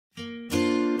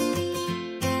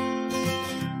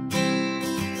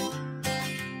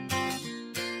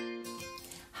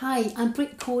Hi, I'm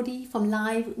Britt Cordy from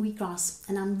Live Wheatgrass,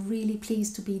 and I'm really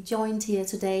pleased to be joined here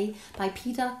today by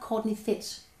Peter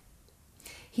Courtney-Fitch.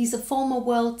 He's a former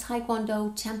world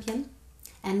Taekwondo champion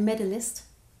and medalist,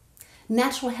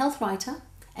 natural health writer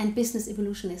and business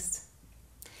evolutionist.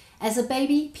 As a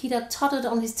baby, Peter tottered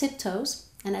on his tiptoes,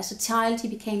 and as a child he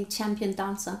became champion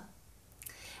dancer.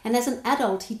 And as an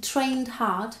adult he trained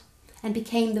hard and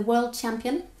became the world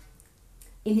champion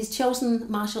in his chosen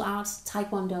martial arts,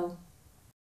 Taekwondo.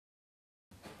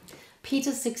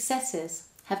 Peter's successes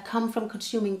have come from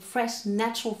consuming fresh,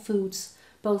 natural foods,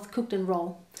 both cooked and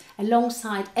raw,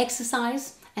 alongside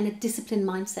exercise and a disciplined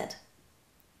mindset.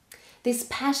 This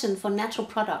passion for natural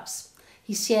products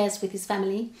he shares with his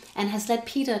family and has led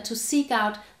Peter to seek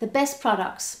out the best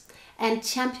products and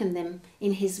champion them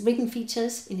in his written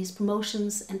features, in his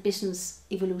promotions and business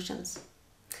evolutions.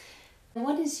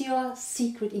 What is your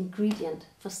secret ingredient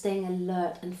for staying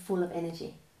alert and full of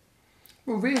energy?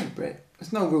 Well, really, Britt,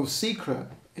 it's no real secret.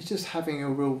 It's just having a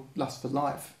real lust for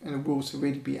life and a will to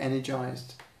really be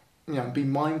energised. You know, be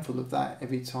mindful of that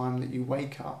every time that you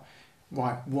wake up.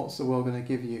 Right, what's the world going to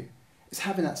give you? It's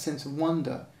having that sense of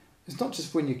wonder. It's not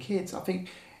just when you're kids. I think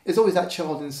there's always that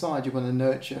child inside you want to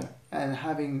nurture, and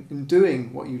having and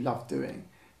doing what you love doing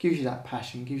gives you that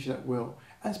passion, gives you that will.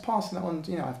 And it's passing that on.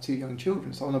 You know, I have 2 young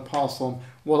children, so I want to pass on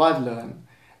what I've learned.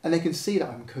 And they can see that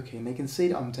I'm cooking, they can see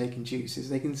that I'm taking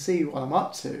juices, they can see what I'm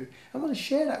up to. I want to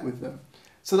share that with them.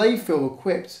 So they feel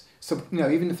equipped. So, you know,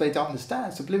 even if they don't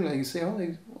understand, subliminally they can see,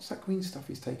 oh, what's that green stuff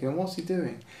he's taking and what's he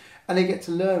doing? And they get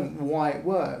to learn why it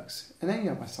works. And then,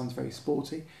 you know, my son's very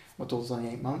sporty. My daughter's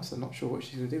only 8 months. I'm not sure what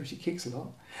she's going to do, but she kicks a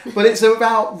lot. But it's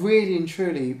about really and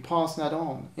truly passing that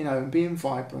on, you know, and being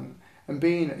vibrant and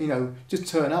being, you know, just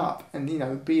turn up and, you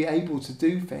know, be able to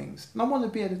do things. And I want to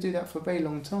be able to do that for a very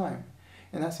long time.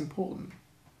 And that's important.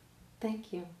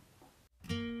 Thank you.